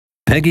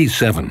Peggy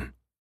 7.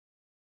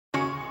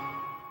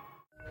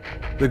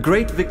 The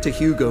great Victor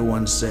Hugo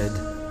once said,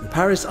 "The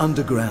Paris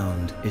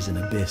underground is an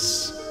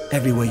abyss.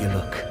 Everywhere you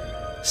look,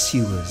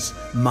 sewers,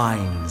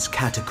 mines,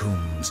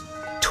 catacombs,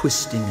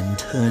 twisting and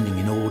turning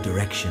in all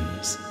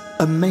directions.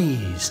 A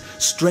maze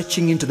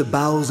stretching into the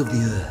bowels of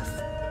the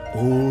earth.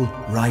 All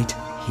right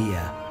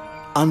here,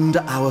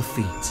 under our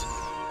feet.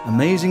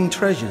 Amazing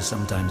treasures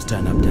sometimes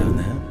turn up down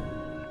there."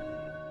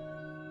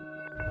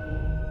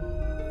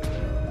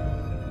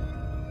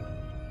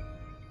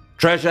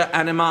 Treasure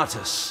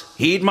Animatus,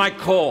 heed my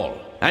call,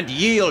 and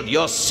yield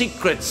your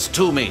secrets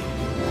to me.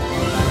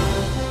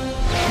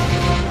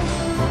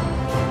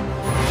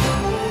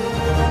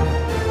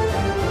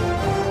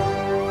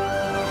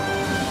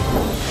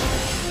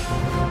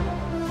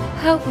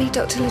 Help me,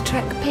 Dr.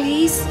 Lautrec,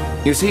 please.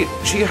 You see,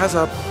 she has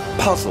a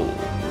puzzle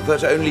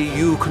that only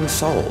you can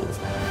solve.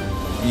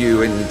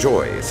 You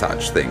enjoy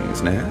such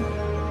things, no?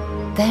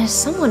 There's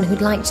someone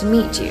who'd like to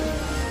meet you.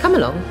 Come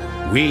along.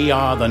 We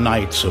are the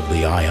Knights of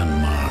the Iron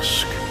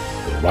Mask,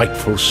 the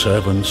rightful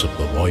servants of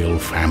the royal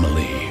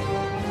family.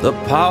 The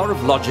power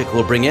of logic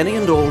will bring any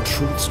and all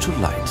truths to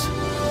light.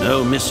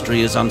 No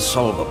mystery is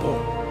unsolvable.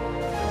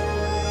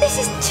 This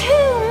is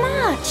too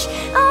much!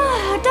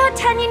 Oh,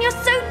 D'Artagnan,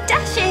 you're so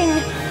dashing!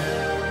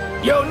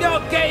 You're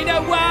not getting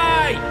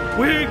away!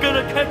 We're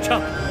gonna catch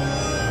up!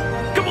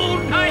 Come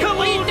on! Hey, come on!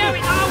 What are you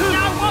doing? Oh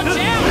no, watch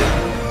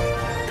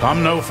out!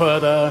 Come no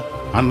further,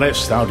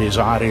 unless thou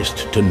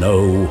desirest to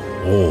know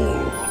all.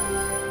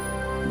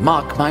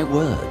 Mark my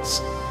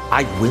words,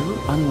 I will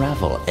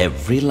unravel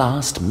every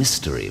last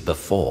mystery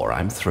before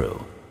I'm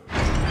through.